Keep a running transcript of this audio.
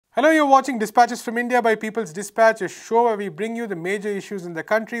Hello, you're watching Dispatches from India by People's Dispatch, a show where we bring you the major issues in the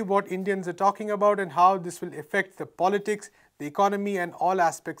country, what Indians are talking about and how this will affect the politics, the economy and all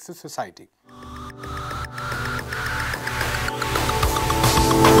aspects of society.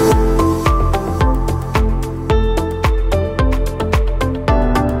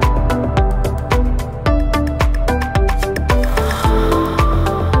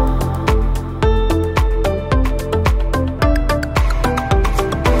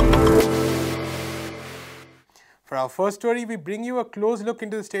 For our first story, we bring you a close look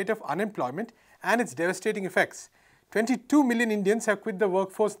into the state of unemployment and its devastating effects. 22 million Indians have quit the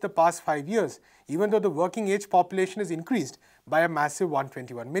workforce in the past 5 years, even though the working age population has increased by a massive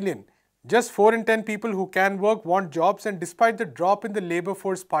 121 million. Just 4 in 10 people who can work want jobs, and despite the drop in the labour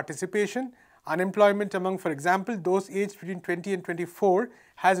force participation, unemployment among, for example, those aged between 20 and 24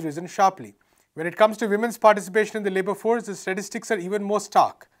 has risen sharply. When it comes to women's participation in the labour force, the statistics are even more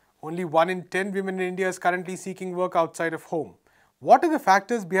stark. Only 1 in 10 women in India is currently seeking work outside of home. What are the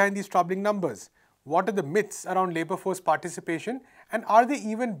factors behind these troubling numbers? What are the myths around labour force participation, and are they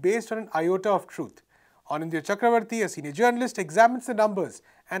even based on an iota of truth? Anindya Chakravarti, a senior journalist, examines the numbers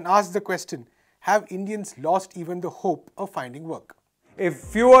and asks the question, have Indians lost even the hope of finding work? If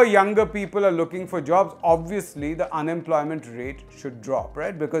fewer younger people are looking for jobs, obviously the unemployment rate should drop,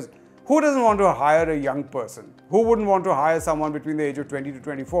 right? Because who doesn't want to hire a young person? Who wouldn't want to hire someone between the age of 20 to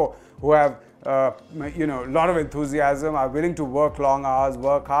 24 who have, a lot of enthusiasm, are willing to work long hours,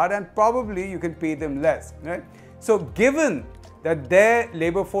 work hard, and probably you can pay them less, right? So given that their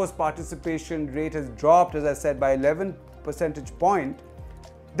labour force participation rate has dropped, as I said, by 11 percentage points,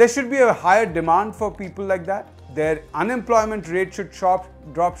 there should be a higher demand for people like that. Their unemployment rate should drop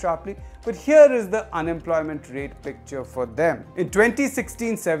sharply. But here is the unemployment rate picture for them. In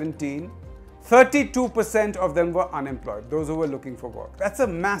 2016-17, 32% of them were unemployed, those who were looking for work. That's a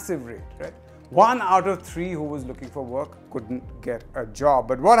massive rate, right? 1 out of 3 who was looking for work couldn't get a job.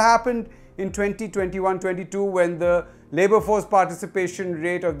 But what happened in 2021-22 when the labour force participation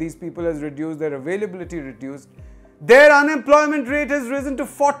rate of these people has reduced, their availability reduced? Their unemployment rate has risen to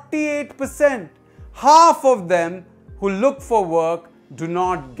 48%. Half of them who look for work do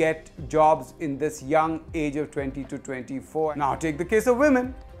not get jobs in this young age of 20 to 24. Now take the case of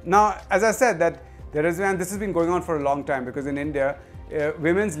women. Now, as I said, that there is, and this has been going on for a long time, because in India,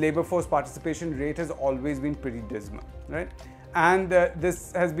 women's labour force participation rate has always been pretty dismal, right? And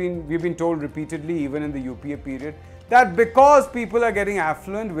we've been told repeatedly, even in the UPA period, that because people are getting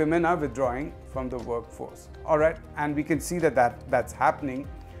affluent, women are withdrawing from the workforce, all right? And we can see that's happening,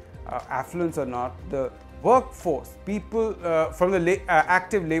 affluence or not. The workforce, people from the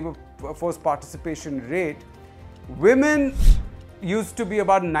active labour force participation rate, women used to be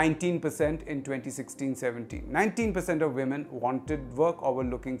about 19% in 2016-17. 19% of women wanted work or were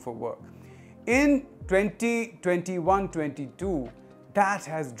looking for work. In 2021-22, that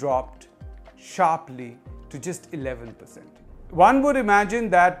has dropped sharply to just 11%. One would imagine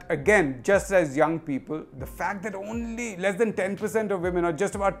that, again, just as young people, the fact that only less than 10% of women, or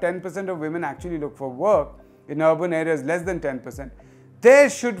just about 10% of women actually look for work in urban areas, less than 10%, they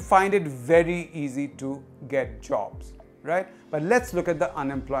should find it very easy to get jobs, right? But let's look at the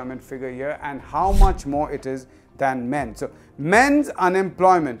unemployment figure here and how much more it is than men. So men's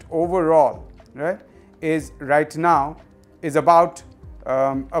unemployment overall, right, is right now is about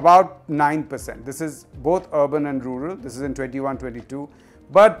 9%. This is both urban and rural. This is in 21-22.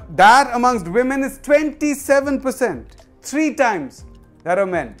 But that amongst women is 27%. 3 times that of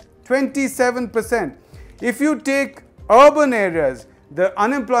men. 27%. If you take urban areas, the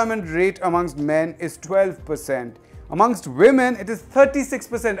unemployment rate amongst men is 12%. Amongst women, it is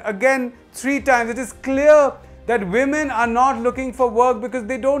 36%. Again, 3 times. It is clear that women are not looking for work because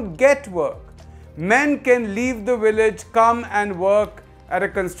they don't get work. Men can leave the village, come and work at a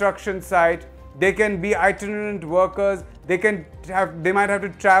construction site. They can be itinerant workers. They might have to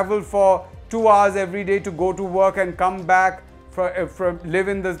travel for 2 hours every day to go to work and come back, live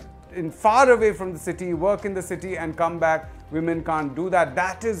far away from the city, work in the city and come back. Women can't do that.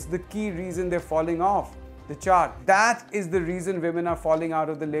 That is the key reason they're falling off the chart. That is the reason women are falling out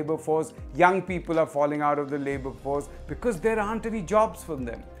of the labour force. Young people are falling out of the labour force because there aren't any jobs for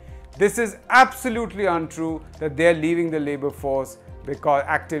them. This is absolutely untrue that they're leaving the labour force, because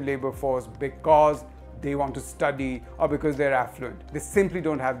active labour force, because they want to study or because they're affluent. They simply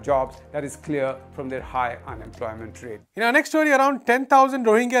don't have jobs. That is clear from their high unemployment rate. In our next story, around 10,000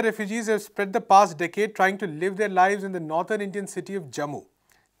 Rohingya refugees have spent the past decade trying to live their lives in the northern Indian city of Jammu.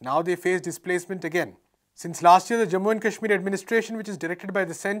 Now they face displacement again. Since last year, the Jammu and Kashmir administration, which is directed by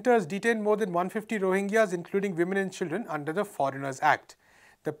the centre, has detained more than 150 Rohingyas, including women and children, under the Foreigners Act.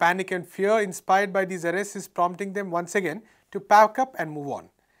 The panic and fear inspired by these arrests is prompting them once again to pack up and move on.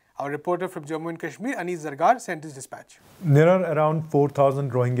 Our reporter from Jammu and Kashmir, Anis Zargar, sent his dispatch. There are around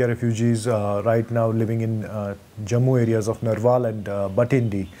 4,000 Rohingya refugees right now living in Jammu areas of Narwal and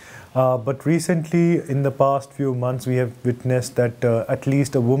Batindi. But recently, in the past few months, we have witnessed that at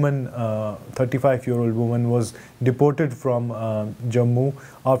least a woman, 35-year-old woman, was deported from Jammu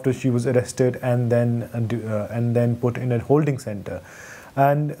after she was arrested and then put in a holding center.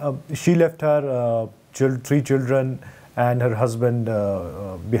 And she left her 3 children and her husband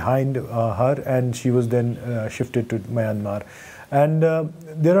behind her, and she was then shifted to Myanmar. And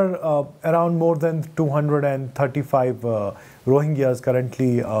there are around more than 235 Rohingyas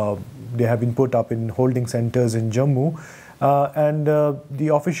currently. They have been put up in holding centers in Jammu, and the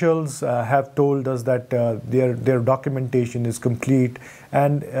officials have told us that their documentation is complete,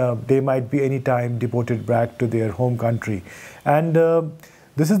 and they might be any time deported back to their home country. And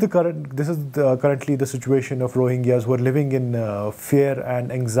this is currently the situation of Rohingyas who are living in fear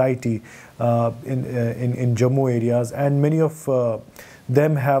and anxiety in Jammu areas, and many of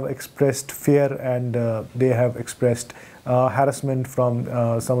them have expressed fear, and they have expressed harassment from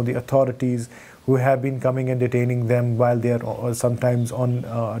some of the authorities who have been coming and detaining them while they are sometimes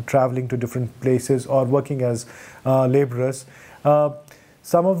on traveling to different places or working as laborers.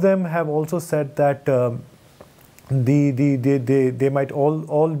 Some of them have also said that they might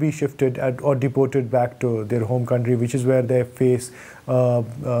all be shifted or deported back to their home country, which is where they face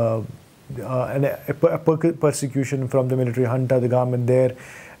persecution from the military junta, the government there.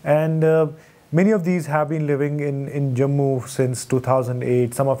 And many of these have been living in Jammu since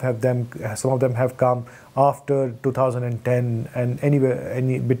 2008. Some of them have come after 2010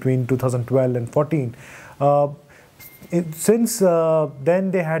 and between 2012 and 14. Since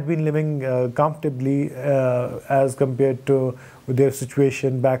then, they had been living comfortably as compared to their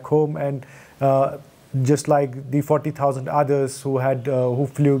situation back home, and just like the 40,000 others who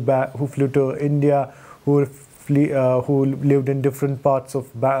flew to India, who lived in different parts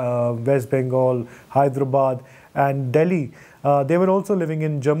of West Bengal, Hyderabad, and Delhi. They were also living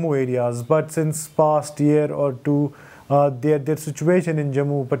in Jammu areas, but since past year or two, their situation in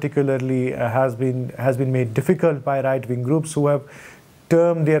Jammu particularly has been made difficult by right-wing groups who have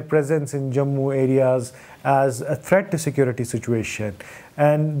termed their presence in Jammu areas as a threat to security situation.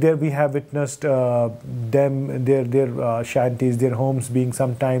 And there we have witnessed their shanties, their homes being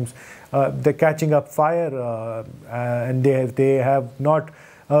sometimes they're catching up fire, and they have not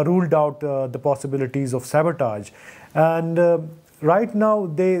ruled out the possibilities of sabotage. And right now,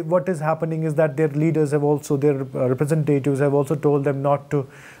 what is happening is that their leaders have also, their representatives have also told them not to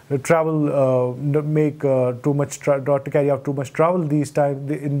travel, not to carry out too much travel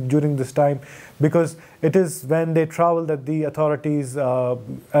during this time, because it is when they travel that the authorities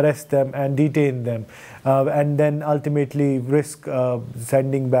arrest them and detain them, and then ultimately risk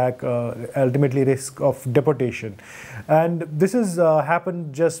sending back, ultimately risk of deportation. And this has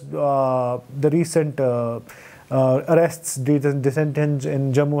happened just the recent arrests, detentions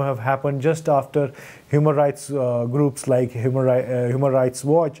in Jammu have happened just after human rights groups like Human Rights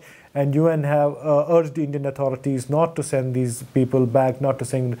Watch and UN have urged Indian authorities not to send these people back, not to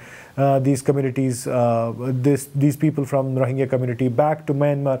send these communities, these people from the Rohingya community back to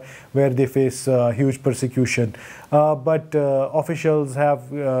Myanmar, where they face huge persecution. But officials have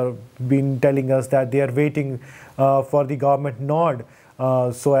been telling us that they are waiting for the government nod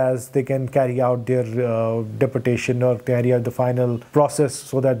so as they can carry out their deportation or carry out the final process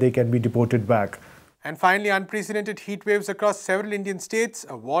so that they can be deported back. And finally, unprecedented heat waves across several Indian states,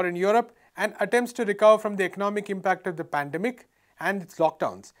 a war in Europe, and attempts to recover from the economic impact of the pandemic and its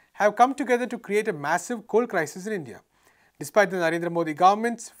lockdowns have come together to create a massive coal crisis in India. Despite the Narendra Modi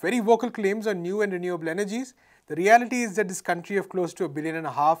government's very vocal claims on new and renewable energies, the reality is that this country of close to $1.5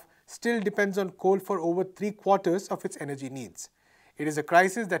 billion still depends on coal for over 3/4 of its energy needs. It is a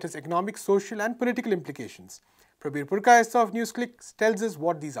crisis that has economic, social and political implications. Prabir Purkayastha of NewsClick tells us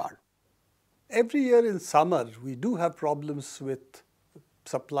what these are. Every year in summer, we do have problems with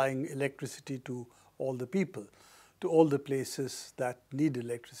supplying electricity to all the people, to all the places that need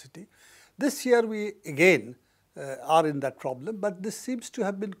electricity. This year we again are in that problem, but this seems to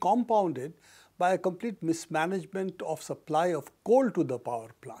have been compounded by a complete mismanagement of supply of coal to the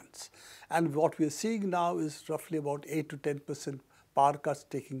power plants. And what we are seeing now is roughly about 8 to 10% power cuts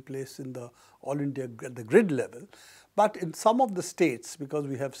taking place in the all India at the grid level. But in some of the states, because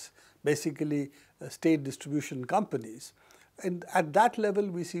we have basically state distribution companies, And at that level,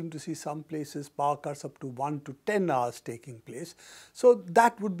 we seem to see some places power cuts up to 1 to 10 hours taking place. So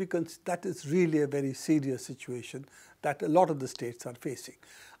that is really a very serious situation that a lot of the states are facing.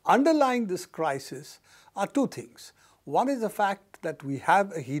 Underlying this crisis are two things. One is the fact that we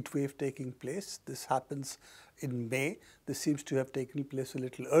have a heat wave taking place. This happens in May. This seems to have taken place a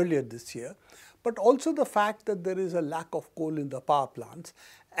little earlier this year. But also the fact that there is a lack of coal in the power plants.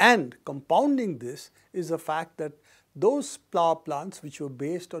 And compounding this is the fact that those power plants which were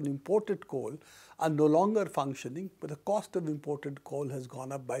based on imported coal are no longer functioning, but the cost of imported coal has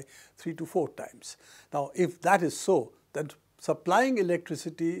gone up by 3 to 4 times. Now, if that is so, then supplying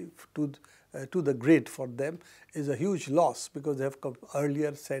electricity to the grid for them is a huge loss, because they have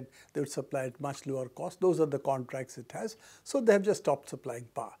earlier said they would supply at much lower cost. Those are the contracts it has. So they have just stopped supplying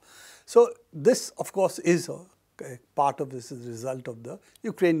power. So this, of course, is a part of this is a result of the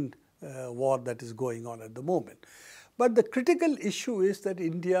Ukraine war that is going on at the moment. But the critical issue is that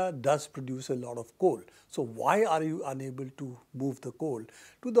India does produce a lot of coal. So why are you unable to move the coal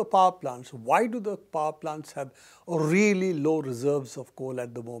to the power plants? Why do the power plants have really low reserves of coal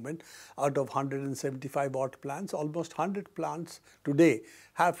at the moment? Out of 175 odd plants, almost 100 plants today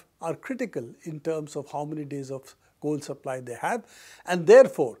are critical in terms of how many days of coal supply they have, and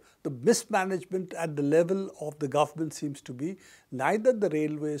therefore the mismanagement at the level of the government seems to be neither the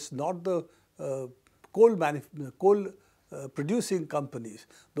railways nor the coal producing companies,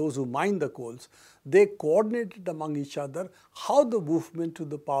 those who mine the coals, they coordinated among each other how the movement to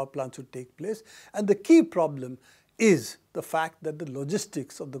the power plants would take place. And the key problem is the fact that the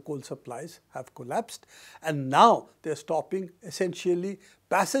logistics of the coal supplies have collapsed, and now they are stopping essentially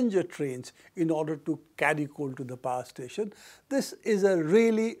passenger trains in order to carry coal to the power station. This is a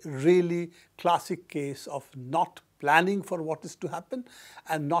really classic case of not planning for what is to happen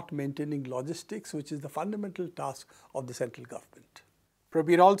and not maintaining logistics, which is the fundamental task of the central government.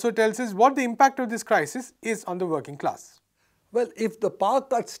 Prabir also tells us what the impact of this crisis is on the working class. Well, if the power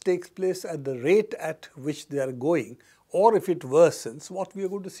cuts takes place at the rate at which they are going, or if it worsens, what we are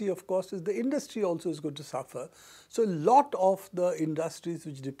going to see, of course, is the industry also is going to suffer. So a lot of the industries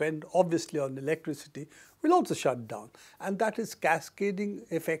which depend obviously on electricity will also shut down, and that is cascading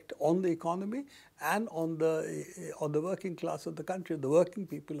effect on the economy and on the working class of the country, the working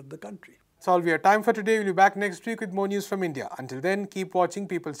people of the country. That's all we have time for today. We'll be back next week with more news from India. Until then, keep watching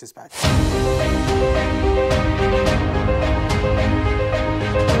People's Dispatch.